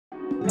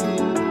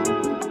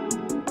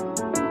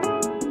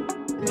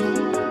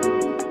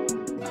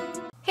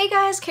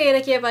guys,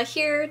 YeBa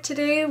here.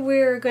 Today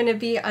we're going to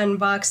be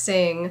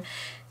unboxing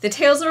the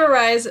Tales of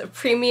Arise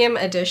Premium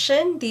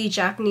Edition, the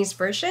Japanese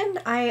version.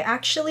 I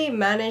actually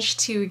managed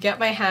to get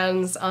my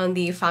hands on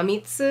the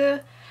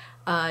Famitsu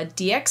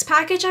DX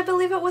package, I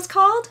believe it was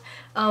called,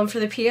 for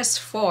the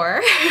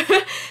PS4.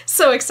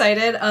 So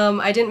excited.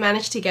 I didn't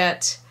manage to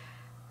get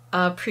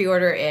a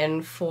pre-order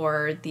in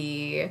for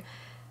the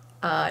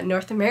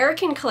North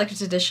American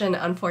Collector's Edition,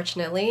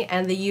 unfortunately,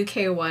 and the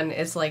UK one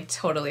is like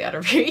totally out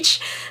of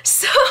reach.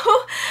 So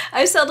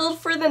I settled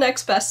for the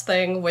next best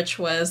thing, which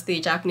was the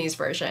Japanese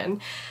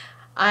version.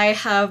 I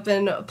have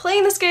been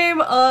playing this game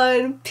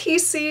on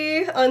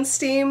PC, on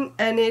Steam,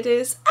 and it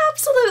is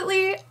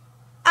absolutely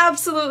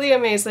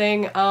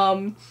amazing.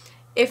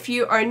 If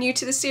you are new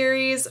to the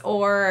series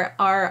or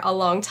are a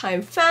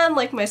longtime fan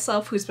like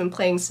myself who's been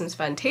playing since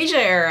Fantasia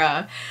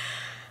era,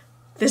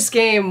 this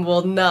game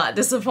will not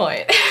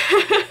disappoint.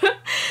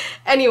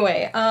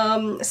 Anyway,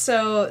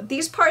 so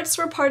these parts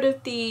were part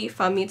of the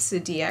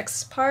Famitsu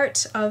DX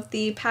part of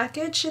the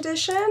package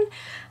edition.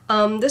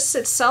 This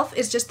itself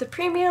is just the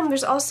premium.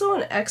 There's also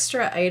an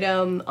extra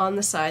item on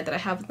the side that I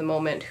have at the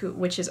moment,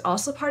 which is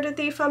also part of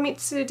the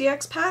Famitsu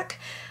DX pack.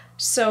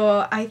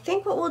 So I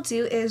think what we'll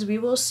do is we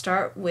will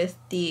start with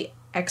the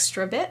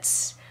extra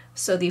bits,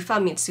 so the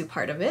Famitsu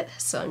part of it.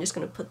 So I'm just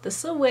going to put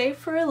this away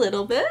for a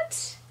little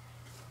bit.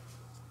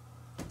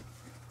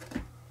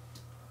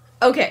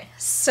 Okay,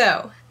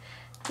 so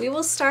we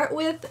will start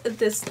with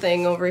this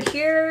thing over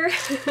here.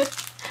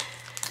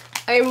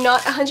 I'm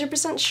not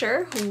 100%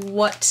 sure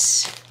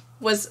what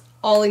was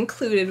all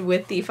included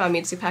with the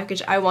Famitsu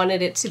package. I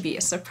wanted it to be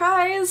a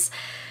surprise.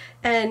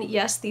 And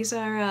yes, these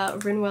are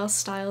Rinwell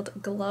styled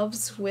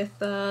gloves with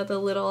the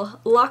little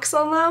locks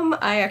on them.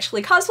 I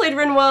actually cosplayed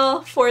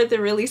Rinwell for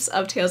the release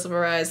of Tales of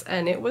Arise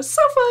and it was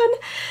so fun!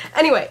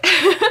 Anyway,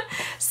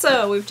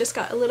 so we've just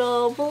got a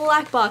little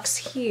black box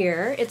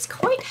here. It's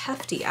quite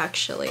hefty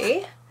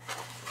actually.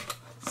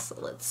 So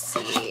let's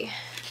see.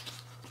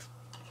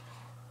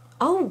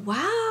 Oh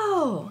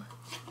wow!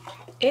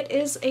 It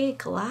is a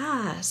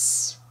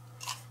glass.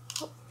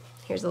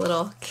 Here's a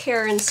little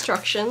care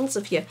instructions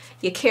if you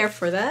care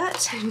for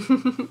that.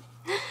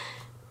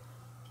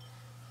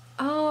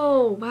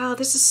 Oh wow,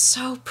 this is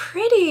so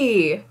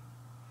pretty!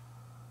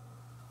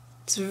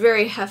 It's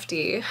very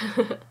hefty.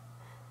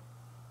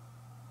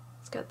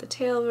 It's got the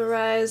Tale of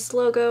Arise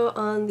logo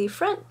on the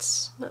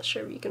front. Not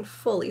sure if you can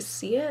fully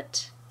see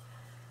it.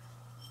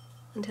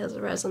 And Tales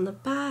of Arise on the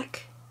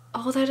back.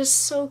 Oh, that is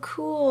so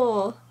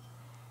cool!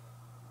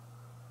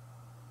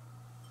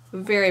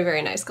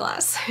 Very nice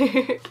glass.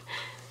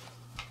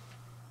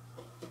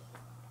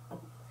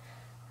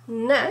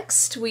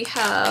 Next, we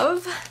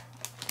have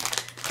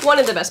one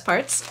of the best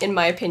parts, in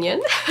my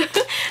opinion,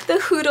 the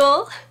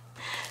Hoodle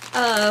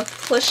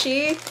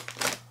plushie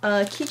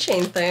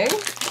keychain thing.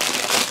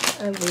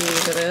 I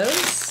believe it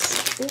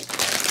is. Ooh.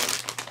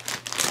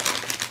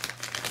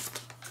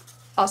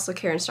 Also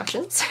care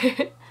instructions.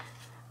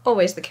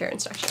 Always the care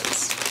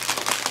instructions.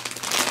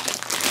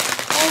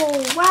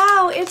 Oh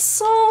wow, it's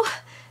so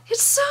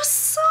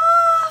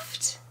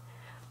soft!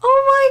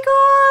 Oh my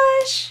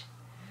gosh!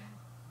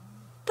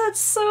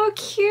 That's so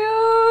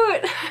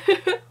cute!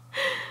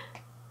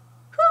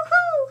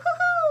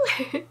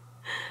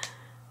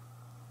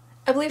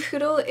 I believe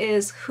Hoodle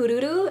is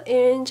Hururu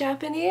in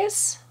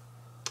Japanese.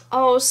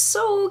 Oh,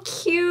 so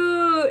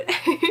cute!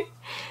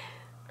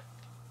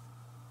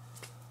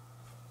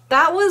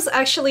 That was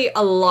actually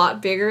a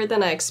lot bigger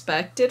than I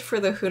expected for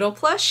the Hoodle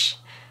plush.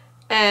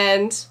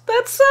 And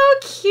that's so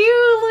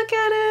cute! Look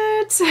at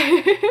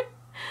it!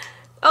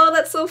 Oh,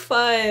 that's so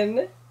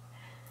fun!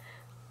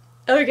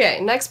 Okay,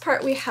 next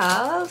part we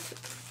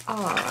have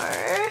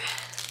are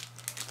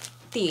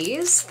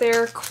these.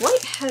 They're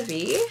quite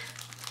heavy.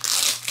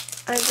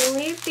 I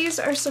believe these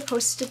are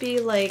supposed to be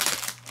like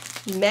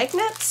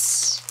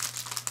magnets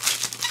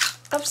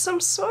of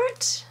some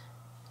sort.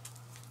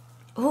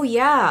 Oh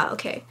yeah,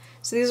 okay.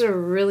 So these are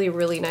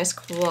really nice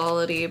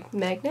quality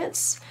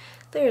magnets.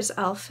 There's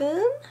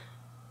Alphin.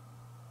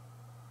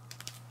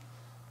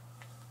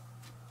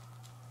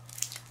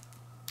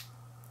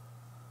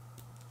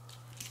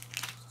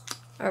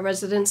 Our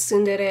resident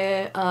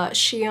tsundere,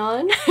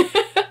 Shion.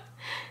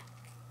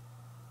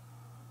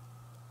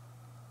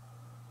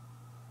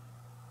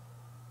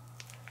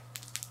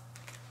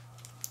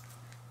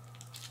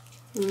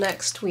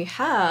 Next we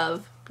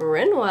have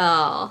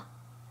Rinwell.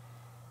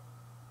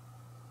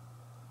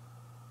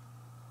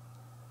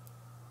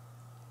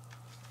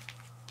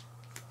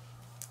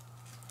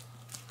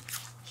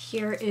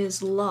 Here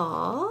is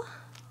Law.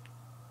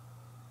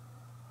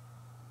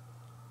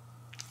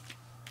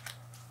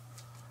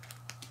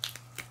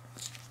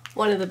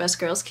 One of the best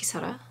girls,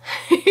 Kisara.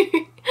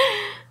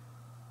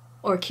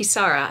 Or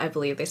Kisara, I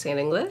believe they say in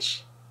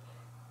English.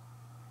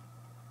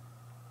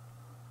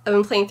 I've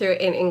been playing through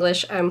it in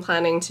English. I'm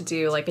planning to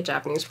do like a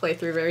Japanese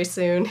playthrough very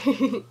soon.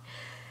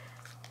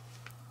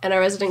 And our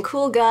resident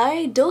cool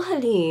guy,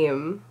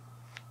 Dohalim.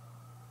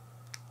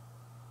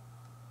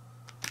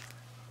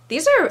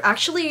 These are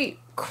actually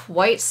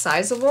quite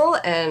sizable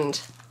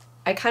and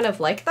I kind of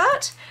like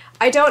that.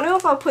 I don't know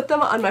if I'll put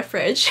them on my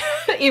fridge,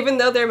 even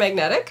though they're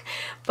magnetic,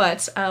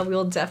 but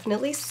we'll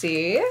definitely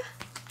see.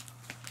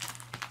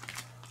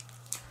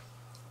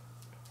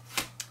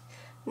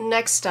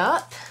 Next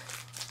up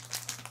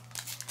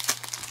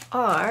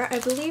are, I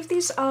believe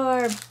these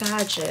are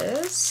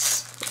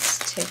badges.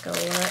 Let's take a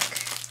look.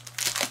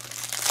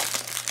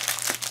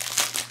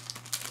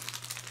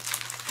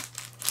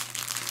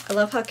 I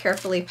love how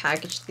carefully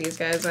packaged these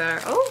guys are.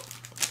 Oh,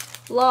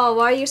 Law,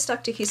 why are you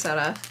stuck to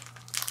Kisara?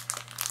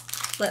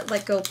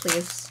 Let go,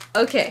 please.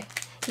 Okay,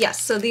 yes,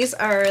 so these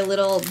are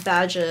little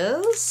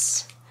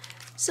badges.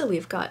 So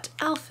we've got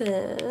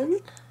Alphin.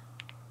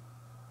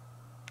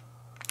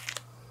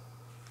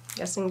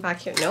 Guessing back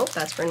here. Nope,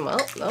 that's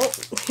Rinwell. Nope.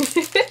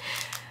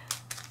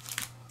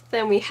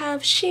 Then we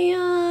have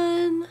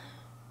Shion.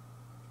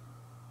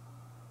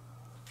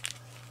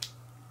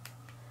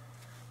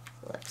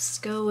 Let's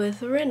go with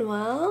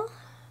Rinwell.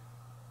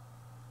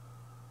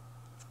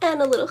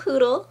 And a little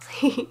Hoodle.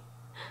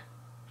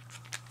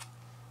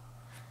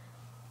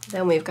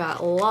 Then we've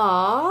got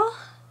Law.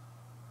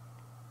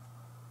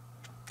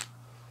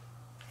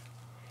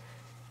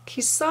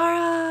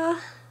 Kisara.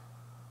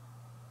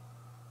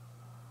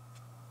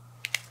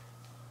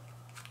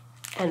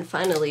 And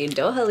finally,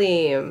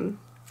 Dohalim.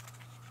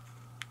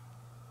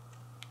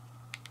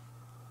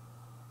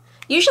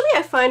 Usually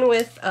I find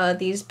with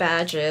these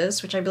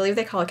badges, which I believe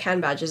they call can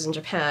badges in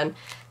Japan,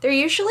 they're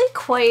usually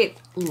quite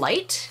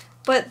light,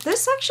 but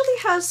this actually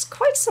has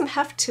quite some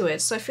heft to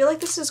it, so I feel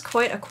like this is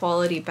quite a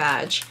quality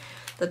badge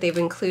that they've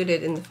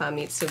included in the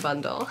Famitsu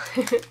bundle.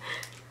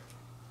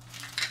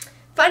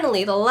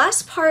 Finally, the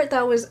last part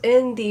that was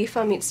in the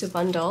Famitsu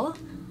bundle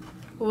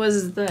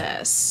was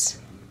this,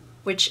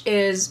 which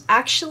is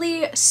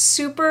actually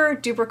super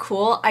duper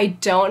cool. I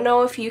don't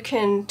know if you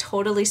can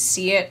totally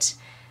see it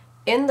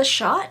in the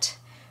shot,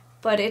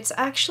 but it's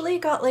actually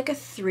got like a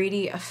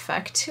 3D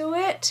effect to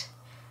it.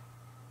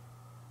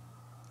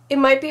 It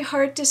might be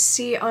hard to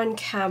see on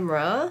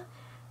camera.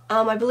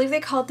 I believe they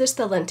called this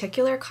the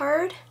lenticular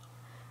card,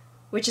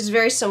 which is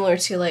very similar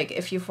to, like,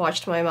 if you've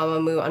watched my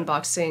Mamamoo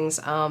unboxings,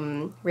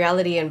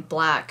 Reality in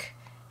Black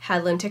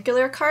had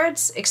lenticular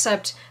cards,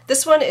 except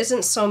this one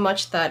isn't so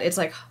much that it's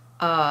like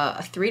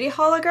a 3D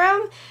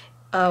hologram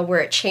where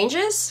it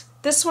changes.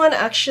 This one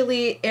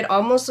actually, it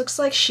almost looks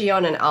like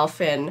Shion and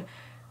Alphin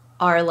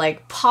are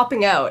like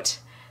popping out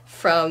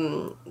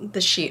from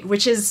the sheet,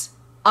 which is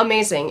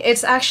amazing.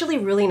 It's actually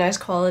really nice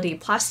quality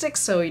plastic,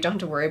 so you don't have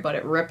to worry about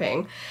it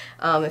ripping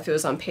if it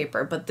was on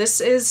paper, but this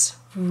is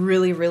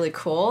really, really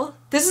cool.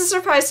 This is a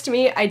surprise to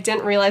me. I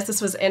didn't realize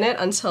this was in it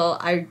until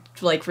I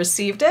like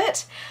received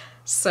it,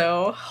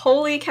 so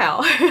holy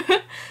cow.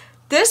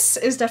 This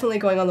is definitely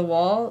going on the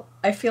wall.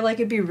 I feel like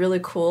it'd be really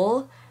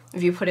cool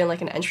if you put in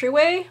like an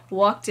entryway,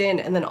 walked in,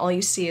 and then all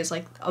you see is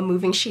like a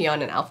moving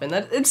Shion and Alphin.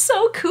 It's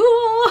so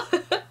cool!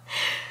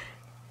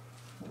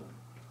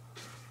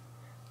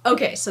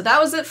 Okay, so that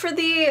was it for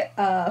the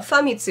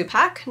Famitsu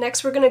pack.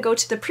 Next we're gonna go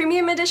to the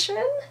premium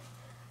edition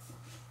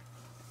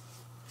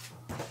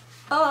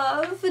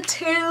of the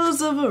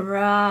Tales of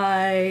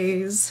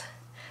Arise.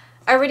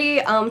 I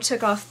already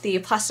took off the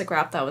plastic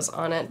wrap that was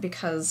on it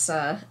because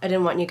I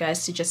didn't want you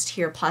guys to just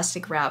hear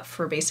plastic wrap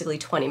for basically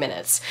 20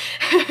 minutes.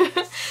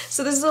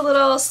 So this is a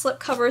little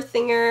slipcover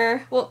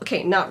thinger. Well,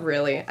 okay, not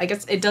really. I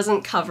guess it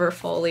doesn't cover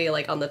fully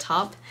like on the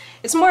top.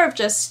 It's more of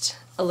just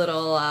a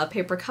little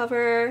paper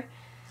cover.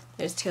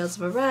 There's Tales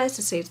of Arise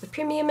to save the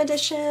premium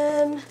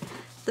edition.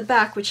 The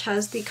back, which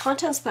has the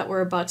contents that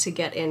we're about to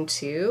get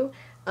into.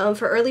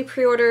 For early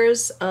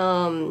pre-orders,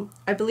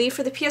 I believe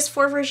for the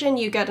PS4 version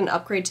you get an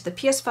upgrade to the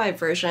PS5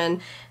 version,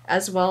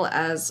 as well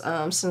as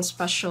some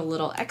special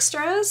little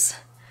extras.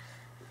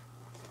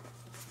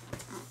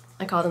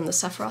 I call them the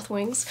Sephiroth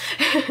wings.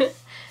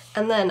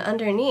 And then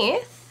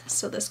underneath,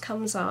 so this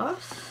comes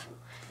off.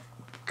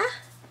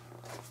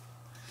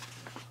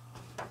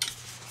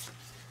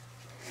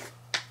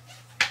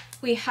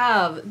 We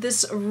have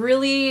this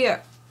really,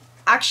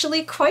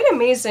 actually quite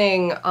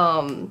amazing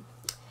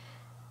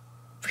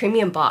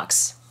premium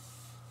box.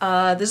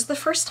 This is the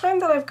first time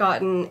that I've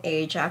gotten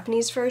a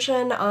Japanese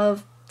version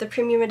of the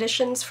premium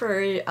editions for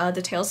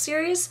the Tales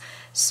series,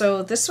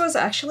 so this was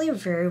actually a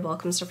very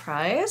welcome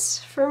surprise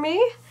for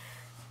me.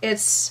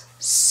 It's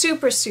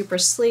super, super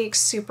sleek,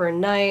 super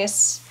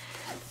nice.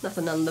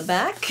 Nothing on the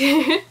back.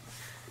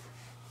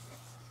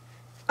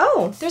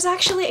 Oh, there's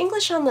actually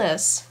English on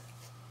this.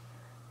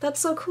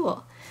 That's so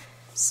cool.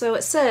 So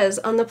it says,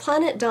 on the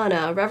planet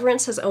Dana,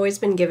 reverence has always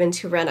been given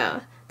to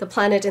Rena, the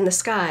planet in the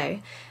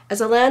sky,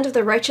 as a land of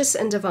the righteous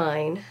and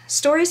divine.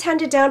 Stories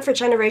handed down for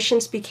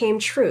generations became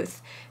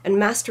truth and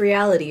masked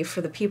reality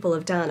for the people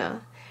of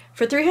Dana.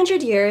 For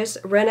 300 years,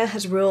 Rena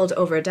has ruled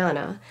over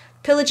Dana,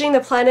 pillaging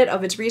the planet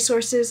of its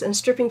resources and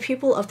stripping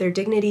people of their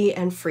dignity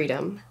and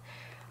freedom.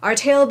 Our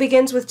tale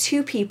begins with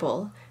two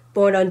people,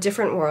 born on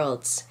different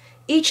worlds,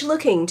 each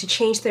looking to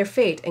change their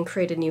fate and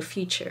create a new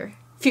future.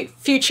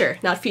 Future,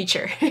 not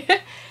feature.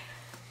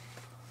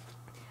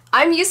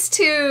 I'm used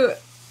to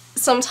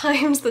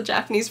sometimes the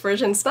Japanese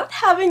version's not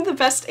having the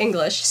best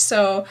English,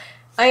 so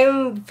I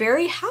am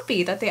very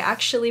happy that they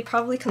actually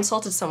probably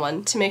consulted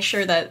someone to make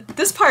sure that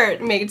this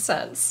part made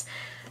sense.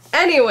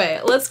 Anyway,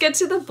 let's get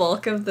to the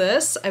bulk of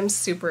this. I'm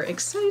super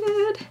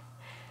excited.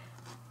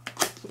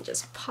 Let me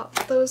just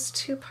pop those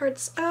two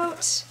parts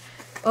out.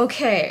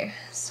 Okay,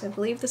 so I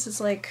believe this is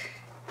like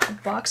a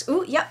box.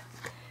 Ooh, yep.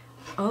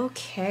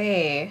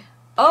 Okay.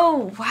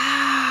 Oh,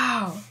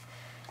 wow.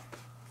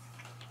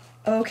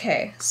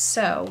 Okay,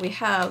 so we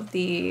have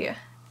the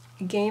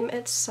game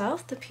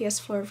itself, the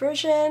PS4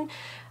 version.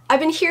 I've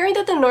been hearing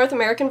that the North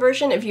American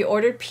version, if you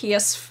ordered the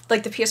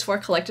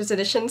PS4 Collector's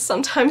Edition,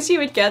 sometimes you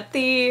would get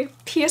the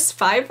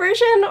PS5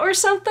 version or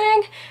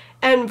something,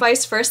 and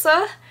vice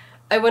versa.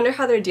 I wonder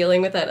how they're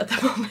dealing with that at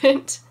the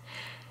moment.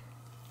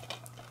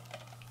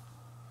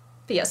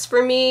 But yes,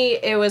 for me,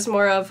 it was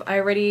more of, I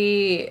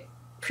already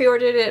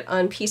pre-ordered it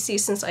on PC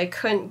since I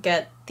couldn't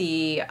get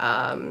the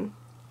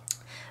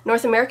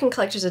North American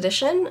Collector's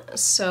Edition,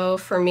 so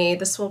for me,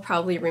 this will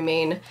probably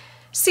remain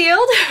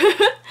sealed.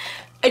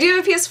 I do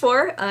have a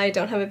PS4, I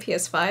don't have a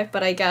PS5,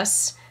 but I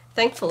guess,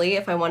 thankfully,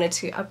 if I wanted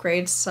to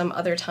upgrade some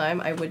other time,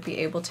 I would be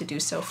able to do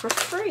so for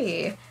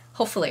free.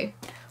 Hopefully.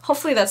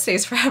 Hopefully that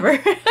stays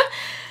forever.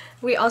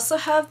 We also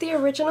have the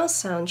original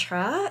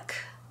soundtrack.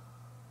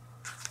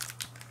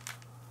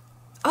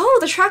 Oh,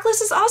 the track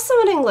list is also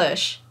in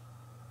English!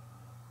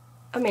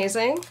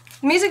 Amazing.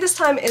 Music this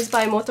time is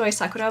by Motoi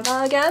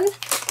Sakuraba again,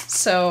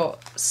 so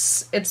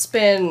it's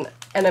been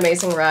an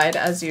amazing ride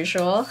as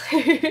usual.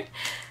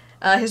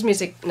 His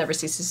music never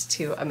ceases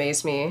to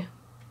amaze me.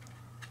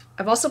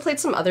 I've also played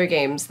some other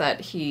games that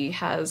he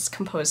has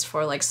composed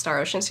for, like Star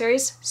Ocean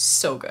series.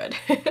 So good.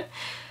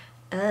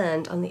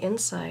 And on the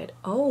inside,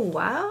 oh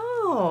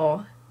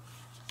wow!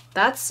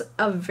 That's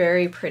a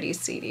very pretty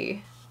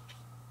CD.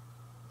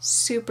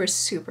 Super,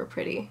 super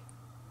pretty.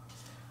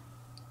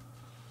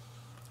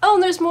 Oh,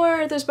 and there's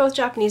more! There's both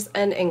Japanese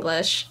and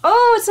English.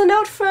 Oh, it's a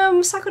note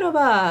from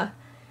Sakuraba!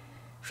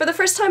 For the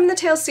first time in the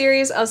Tales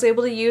series, I was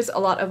able to use a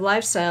lot of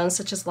live sounds,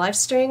 such as live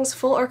strings,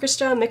 full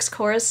orchestra, mixed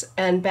chorus,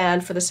 and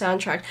band for the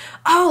soundtrack.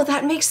 Oh,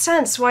 that makes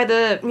sense why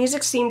the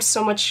music seemed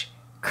so much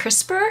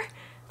crisper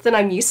than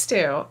I'm used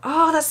to.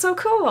 Oh, that's so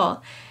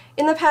cool!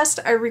 In the past,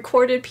 I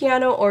recorded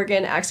piano,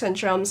 organ, accent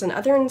drums, and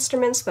other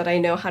instruments that I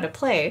know how to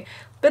play,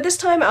 but this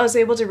time I was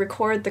able to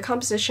record the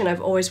composition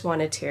I've always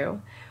wanted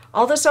to.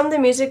 Although some of the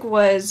music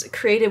was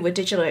created with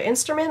digital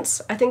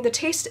instruments, I think the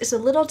taste is a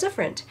little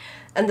different,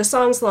 and the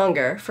song's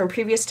longer from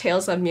previous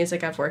tales of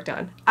music I've worked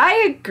on.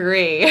 I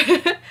agree!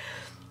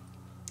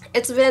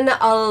 It's been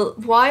a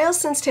while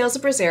since Tales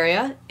of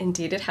Berseria,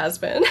 indeed it has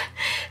been,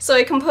 so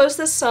I composed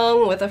this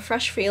song with a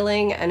fresh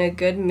feeling and a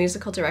good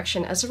musical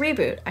direction as a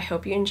reboot. I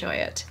hope you enjoy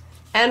it.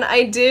 And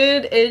I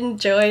did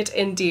enjoy it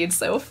indeed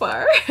so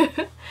far,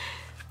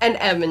 and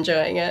am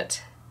enjoying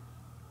it.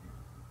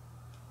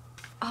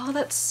 Oh,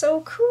 that's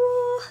so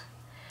cool!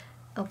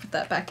 I'll put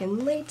that back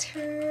in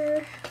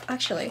later.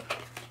 Actually,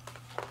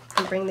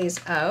 I'll bring these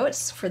out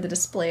for the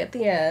display at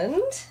the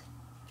end.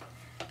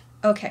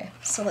 Okay,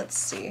 so let's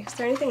see. Is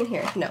there anything in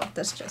here? No,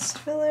 that's just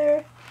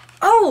filler.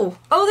 Oh!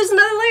 Oh, there's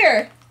another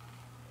layer!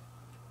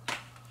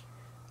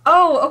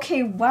 Oh,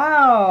 okay,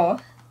 wow!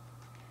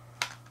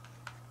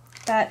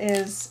 That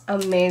is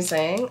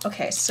amazing.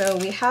 Okay, so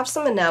we have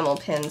some enamel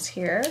pins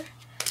here.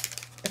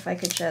 If I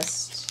could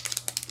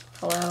just...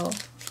 Hello,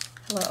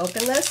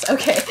 open this?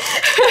 Okay.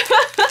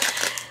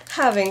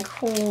 Having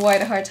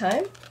quite a hard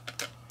time.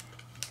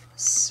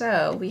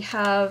 So we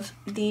have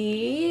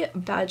the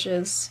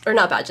badges, or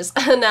not badges,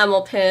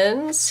 enamel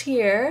pins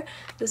here.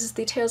 This is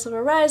the Tales of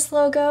Arise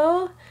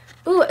logo.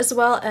 Ooh, as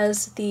well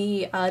as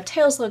the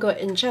Tales logo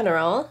in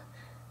general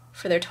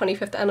for their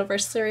 25th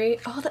anniversary.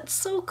 Oh, that's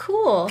so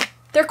cool.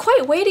 They're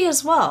quite weighty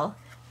as well.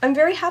 I'm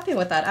very happy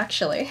with that,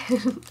 actually.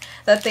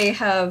 That they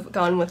have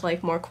gone with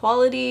like more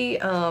quality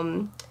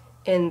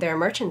in their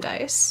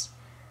merchandise.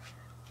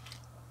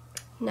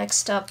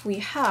 Next up we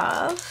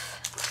have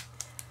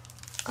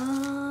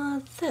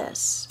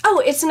this.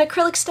 Oh, it's an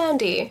acrylic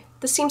standee.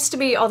 This seems to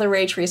be all the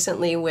rage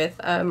recently with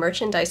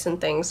merchandise and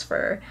things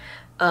for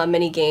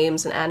many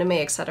games and anime,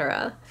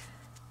 etc.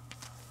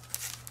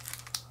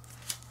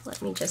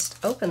 Let me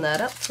just open that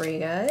up for you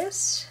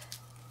guys.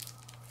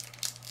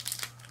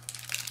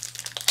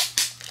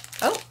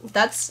 Oh,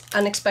 that's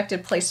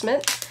unexpected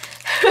placement.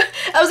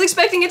 I was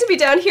expecting it to be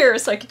down here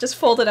so I could just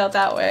fold it out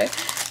that way.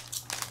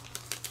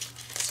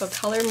 So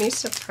color me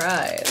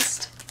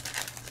surprised.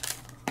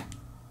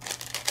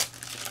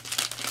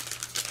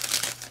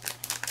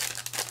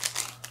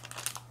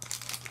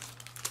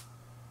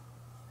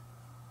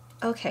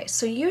 Okay,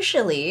 so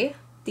usually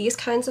these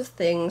kinds of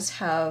things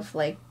have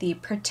like the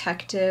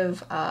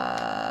protective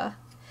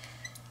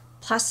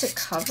plastic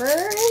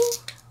covering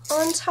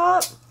on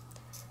top.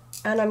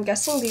 And I'm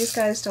guessing these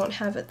guys don't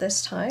have it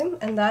this time,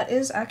 and that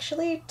is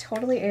actually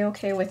totally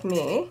a-okay with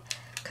me,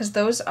 because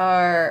those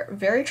are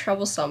very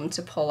troublesome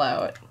to pull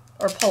out,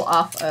 or pull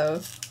off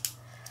of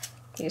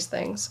these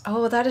things.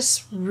 Oh, that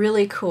is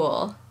really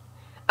cool.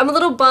 I'm a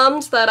little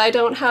bummed that I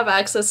don't have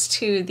access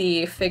to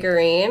the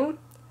figurine,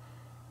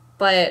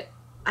 but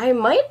I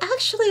might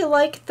actually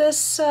like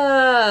this,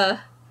 this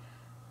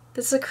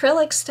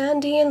acrylic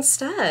standee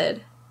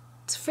instead.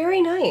 It's very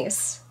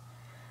nice.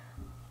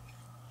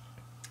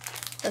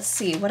 Let's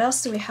see, what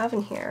else do we have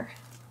in here?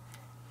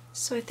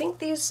 So I think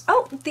these,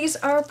 oh, these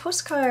are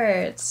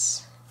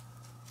postcards.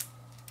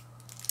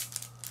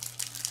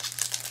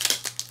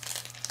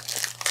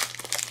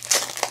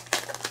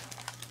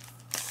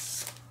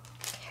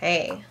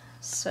 Okay,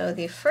 so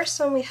the first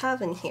one we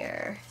have in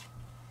here,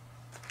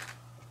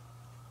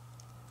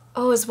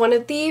 oh, is one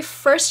of the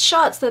first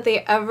shots that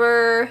they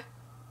ever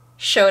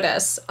showed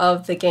us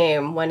of the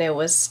game when it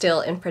was still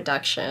in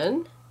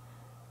production.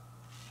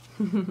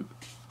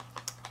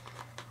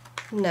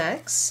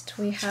 Next,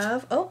 we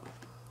have, oh,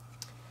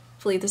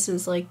 hopefully this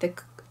is like the,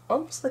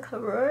 almost the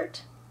cover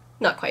art.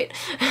 Not quite.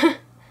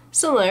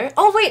 Similar.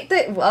 Oh wait,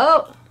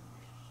 whoa!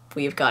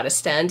 We've got a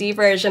standee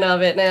version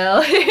of it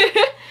now.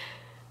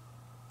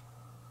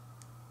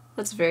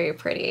 That's very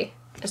pretty.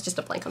 It's just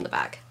a blank on the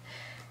back.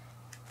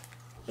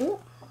 Ooh.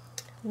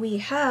 We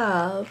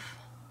have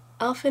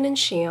Alphen and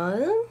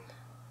Xion,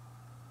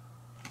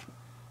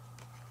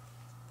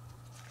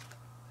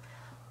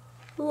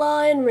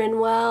 Law and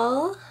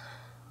Rinwell,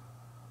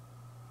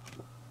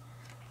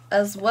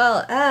 as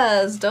well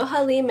as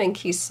Dohalim and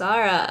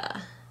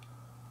Kisara.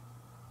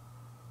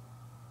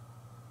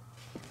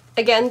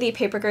 Again, the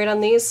paper grade on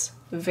these,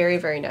 very,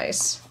 very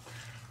nice.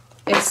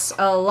 It's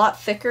a lot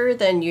thicker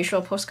than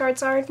usual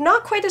postcards are.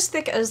 Not quite as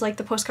thick as like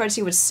the postcards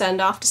you would send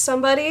off to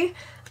somebody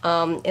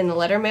in the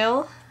letter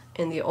mail,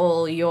 in the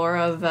old yore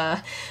of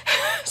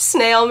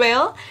snail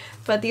mail,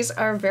 but these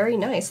are very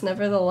nice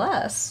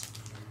nevertheless.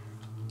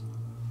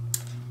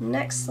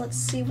 Next, let's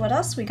see what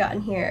else we got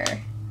in here.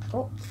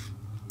 Oh.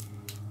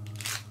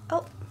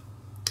 Oh.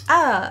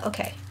 Ah,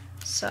 okay.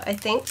 So I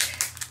think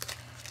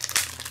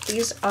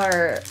these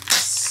are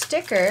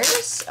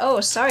stickers.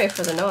 Oh, sorry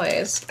for the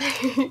noise.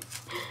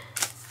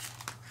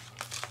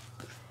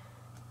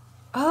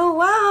 Oh,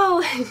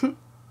 wow!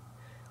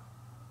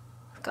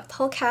 Got the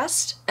whole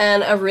cast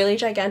and a really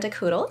gigantic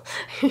Hoodle.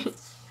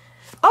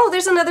 Oh,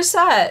 there's another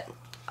set!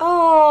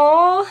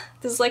 Oh,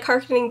 this is like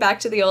harkening back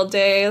to the old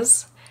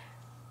days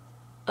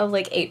of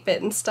like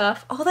 8-bit and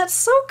stuff. Oh, that's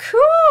so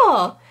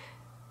cool!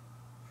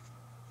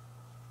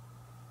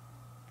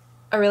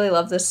 I really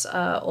love this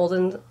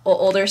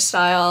older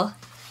style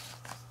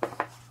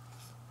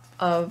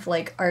of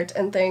like art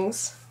and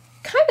things.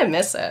 Kind of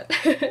miss it.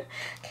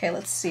 Okay,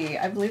 let's see.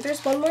 I believe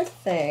there's one more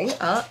thing.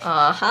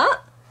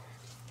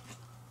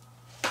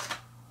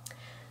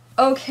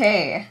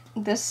 Okay,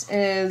 this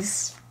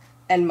is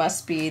and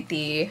must be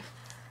the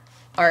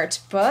art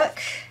book.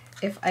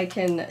 If I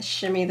can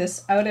shimmy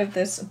this out of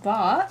this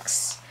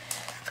box.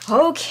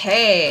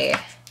 Okay.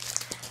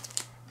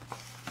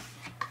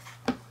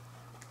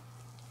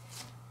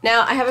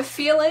 Now, I have a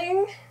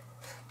feeling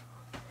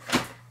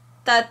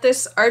that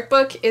this art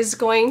book is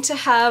going to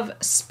have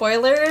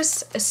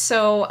spoilers,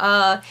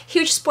 so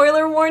huge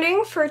spoiler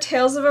warning for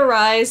Tales of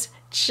Arise,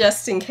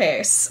 just in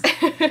case.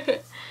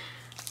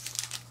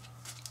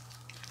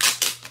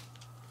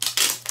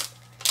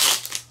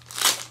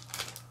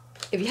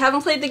 If you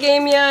haven't played the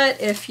game yet,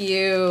 if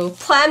you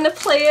plan to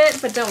play it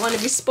but don't want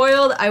to be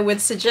spoiled, I would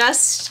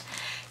suggest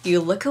you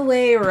look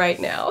away right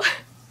now.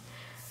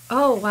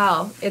 Oh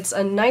wow, it's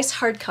a nice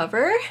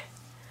hardcover.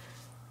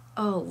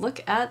 Oh,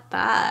 look at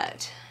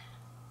that.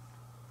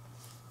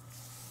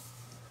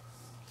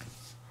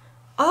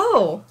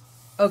 Oh,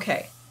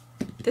 okay.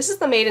 This is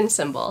the maiden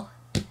symbol.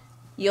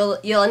 You'll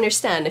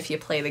understand if you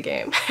play the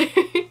game.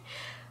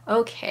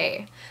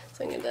 Okay,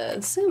 so I'm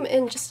gonna zoom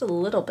in just a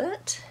little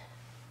bit.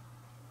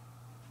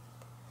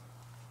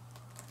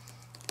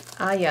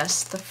 Ah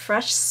yes, the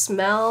fresh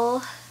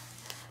smell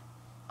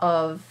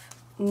of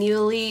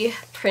newly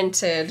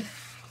printed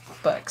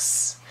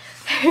books.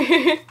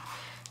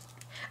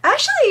 I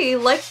actually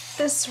like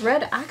this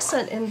red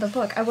accent in the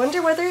book. I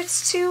wonder whether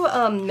it's to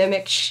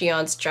mimic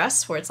Xion's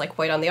dress, where it's like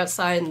white on the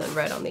outside and then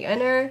red on the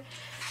inner.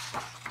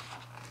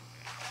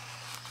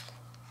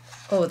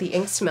 Oh, the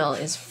ink smell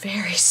is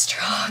very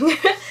strong.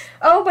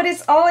 Oh, but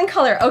it's all in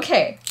color.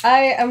 Okay,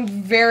 I am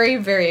very,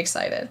 very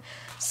excited.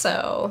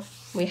 So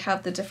we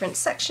have the different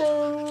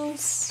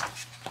sections.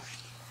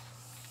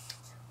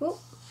 Ooh.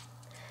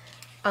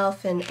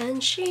 Alphen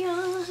and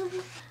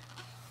Xion.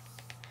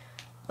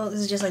 Oh,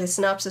 this is just like a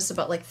synopsis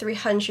about like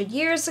 300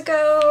 years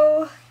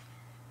ago,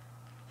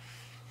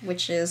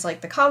 which is like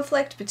the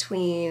conflict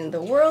between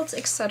the worlds,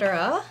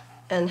 etc.,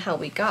 and how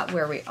we got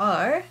where we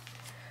are.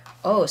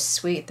 Oh,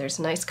 sweet, there's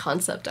nice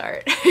concept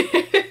art.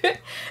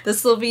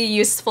 This will be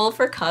useful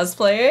for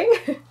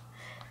cosplaying.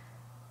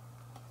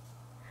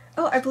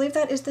 Oh, I believe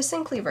that is the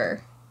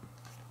Syncleaver.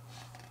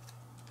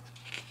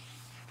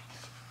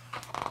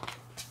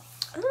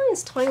 Oh,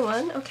 it's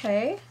 21,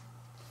 okay.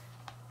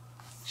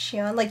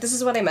 Xion, like this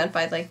is what I meant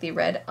by like the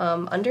red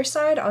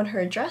underside on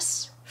her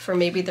dress, for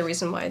maybe the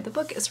reason why the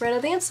book is red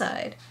on the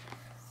inside.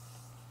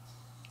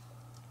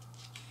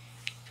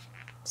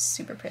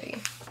 Super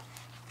pretty.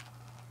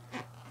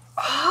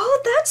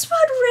 that's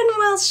what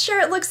Rinwell's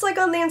shirt looks like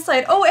on the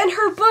inside. Oh, and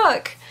her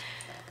book!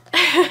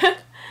 If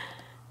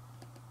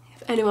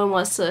anyone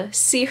wants to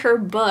see her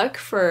book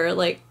for,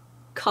 like,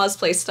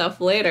 cosplay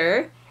stuff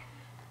later,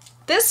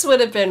 this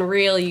would have been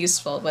real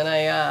useful when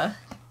I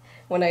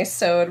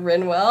sewed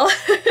Rinwell.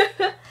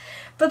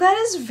 But that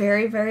is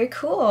very, very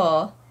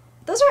cool.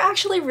 Those are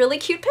actually really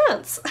cute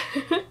pants.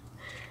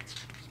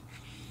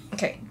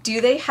 Okay,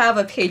 do they have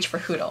a page for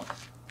Hoodle?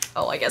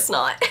 Oh, I guess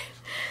not.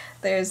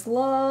 There's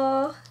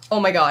Law. Oh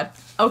my god.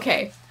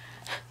 Okay.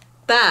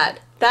 That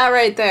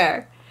right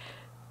there.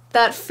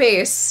 That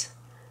face.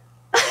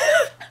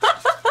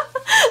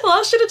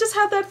 Law should have just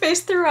had that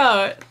face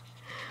throughout.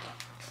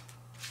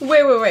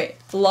 Wait.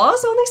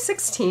 Law's only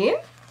 16?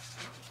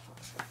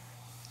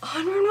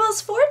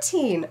 Rinwell's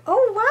 14.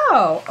 Oh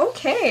wow,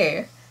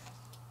 okay.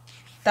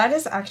 That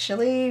is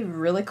actually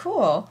really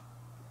cool.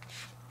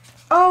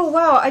 Oh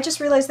wow, I just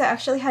realized that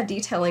actually had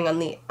detailing on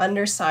the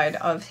underside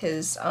of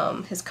his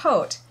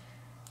coat.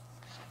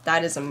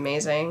 That is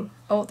amazing.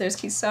 Oh, there's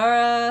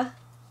Kisara.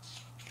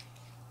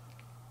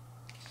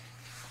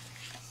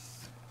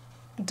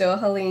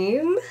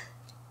 Dohalim.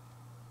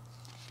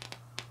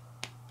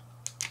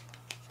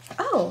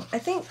 Oh, I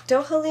think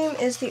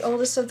Dohalim is the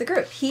oldest of the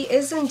group. He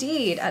is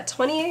indeed at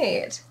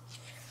 28.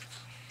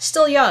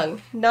 Still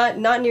young, not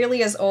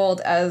nearly as old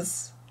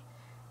as,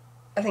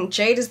 I think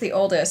Jade is the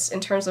oldest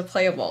in terms of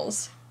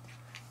playables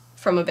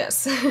from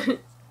Abyss.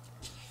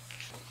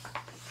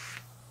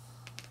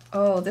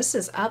 Oh, this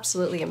is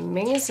absolutely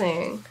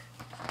amazing.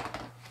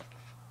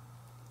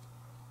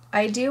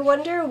 I do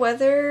wonder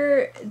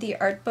whether the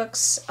art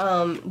books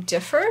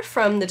differ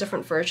from the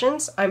different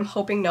versions. I'm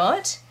hoping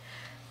not,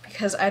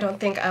 because I don't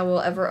think I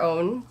will ever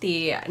own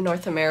the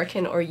North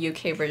American or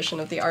UK version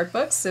of the art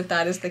books, if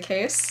that is the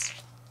case.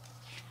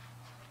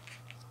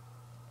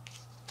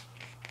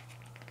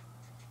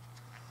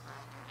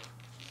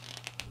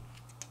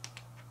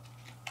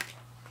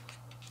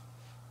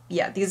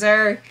 Yeah, these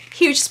are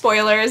huge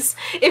spoilers.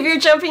 If you're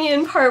jumping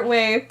in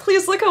partway,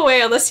 please look away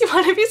unless you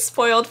want to be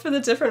spoiled for the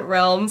different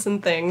realms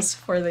and things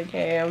for the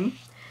game.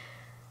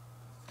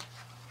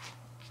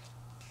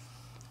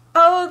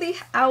 Oh, the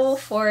Owl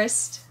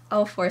Forest.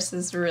 Owl Forest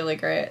is really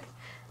great.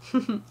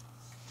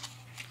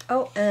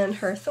 Oh, and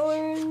her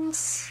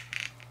thorns.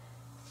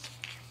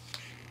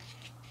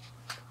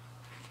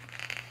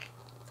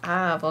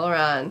 Ah,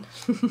 Volran.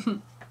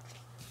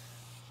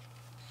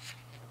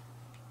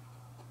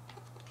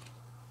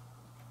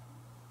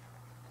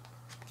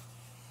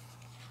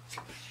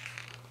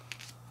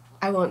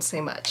 I won't say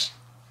much.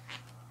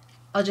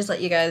 I'll just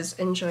let you guys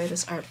enjoy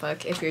this art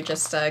book if you're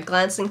just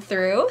glancing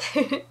through.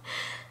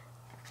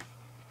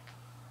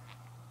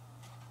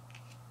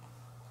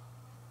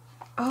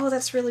 Oh,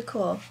 that's really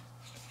cool.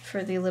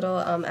 For the little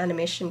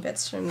animation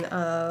bits from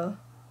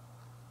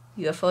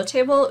UFO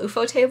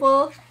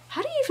Table?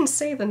 How do you even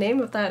say the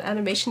name of that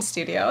animation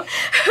studio?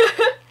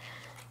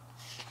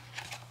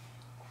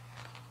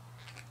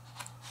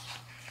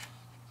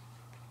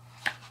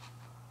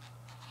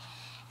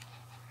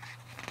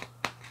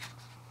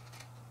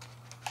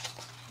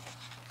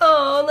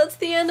 Oh, that's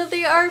the end of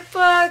the art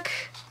book.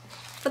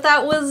 But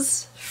that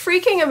was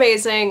freaking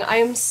amazing. I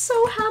am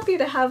so happy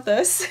to have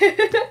this.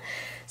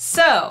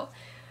 So,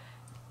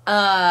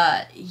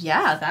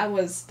 yeah, that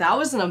was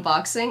an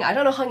unboxing. I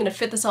don't know how I'm gonna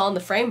fit this all in the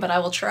frame, but I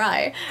will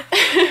try.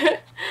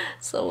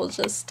 So we'll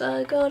just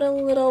go down a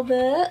little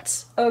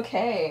bit.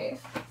 Okay.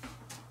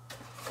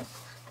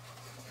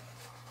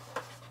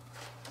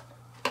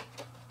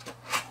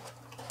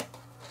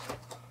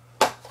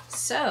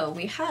 So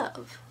we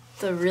have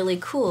the really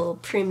cool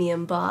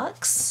premium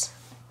box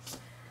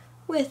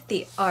with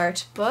the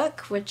art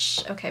book,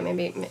 which, okay,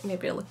 maybe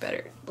it'll look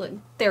better. Look,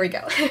 there we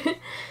go.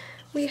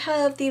 We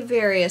have the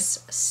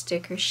various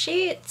sticker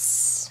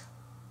sheets.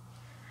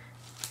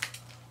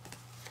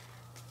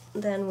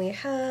 Then we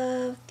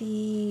have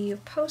the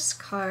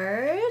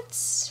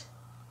postcards.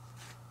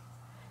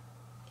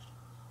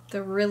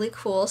 The really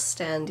cool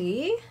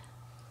standee.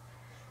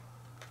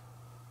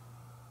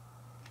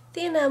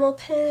 The enamel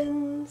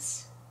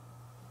pins.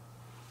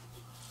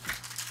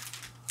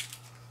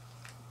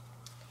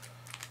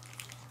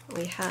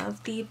 We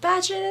have the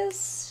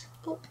badges.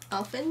 Oh,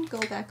 Alphen,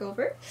 go back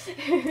over.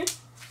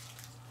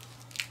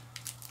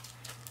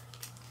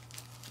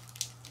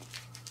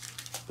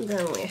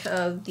 Then we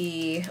have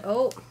the,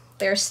 oh,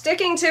 they're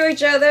sticking to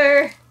each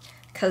other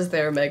because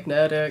they're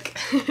magnetic.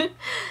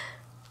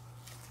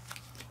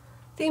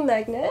 The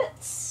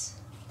magnets.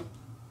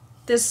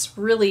 This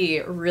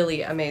really,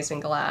 really amazing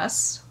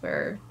glass.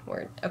 We're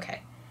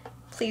okay.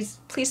 Please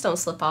don't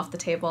slip off the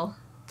table.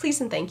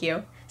 Please and thank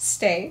you.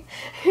 Stay.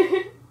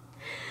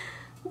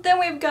 Then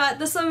we've got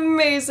this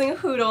amazing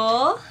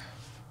Hoodle.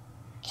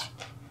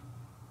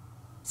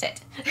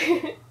 Sit.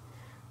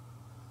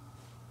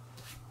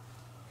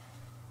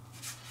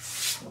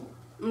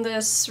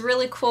 This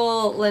really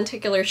cool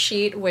lenticular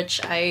sheet,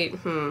 which I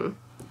will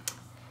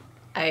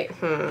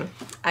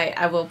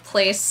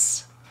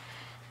place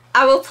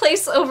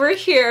over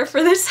here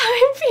for the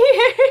time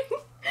being.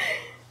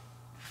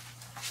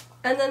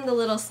 And then the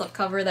little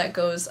slipcover that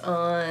goes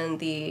on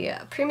the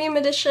premium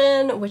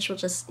edition, which will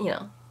just, you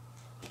know,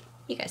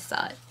 you guys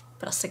saw it,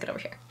 but I'll stick it over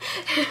here.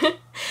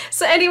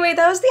 So anyway,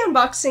 that was the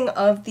unboxing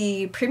of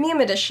the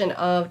premium edition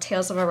of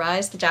Tales of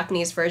Arise, the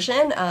Japanese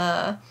version,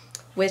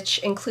 which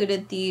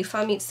included the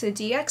Famitsu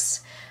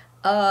DX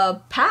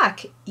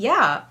pack.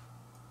 Yeah,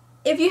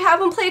 if you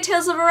haven't played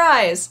Tales of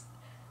Arise,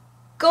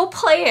 go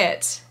play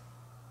it.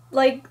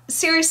 Like,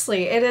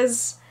 seriously, it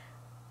is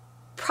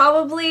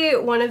probably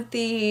one of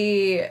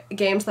the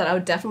games that I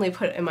would definitely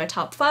put in my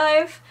top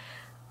 5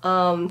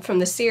 from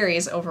the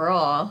series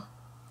overall.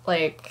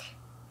 Like,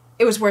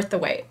 it was worth the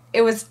wait.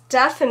 It was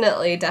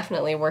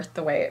definitely worth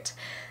the wait.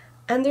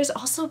 And there's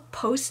also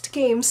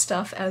post-game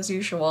stuff as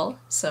usual,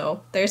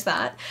 so there's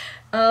that.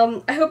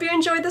 I hope you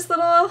enjoyed this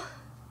little,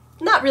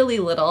 not really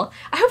little,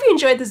 I hope you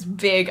enjoyed this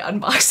big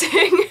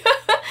unboxing.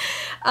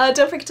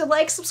 Don't forget to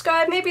like,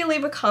 subscribe, maybe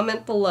leave a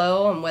comment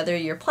below on whether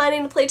you're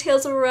planning to play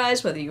Tales of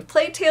Arise, whether you've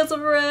played Tales of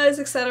Arise,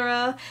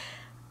 etc.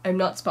 I'm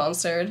not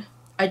sponsored.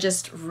 I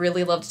just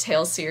really love the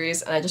Tales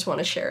series and I just want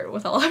to share it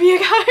with all of you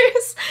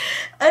guys.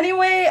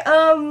 Anyway,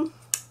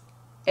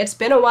 it's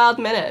been a wild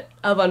minute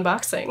of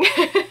unboxing.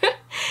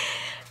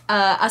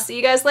 I'll see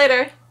you guys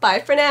later. Bye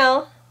for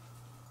now.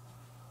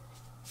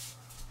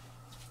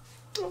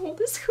 Oh,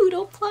 this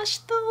Hoodle plush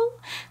though.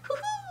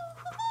 Hoo-hoo.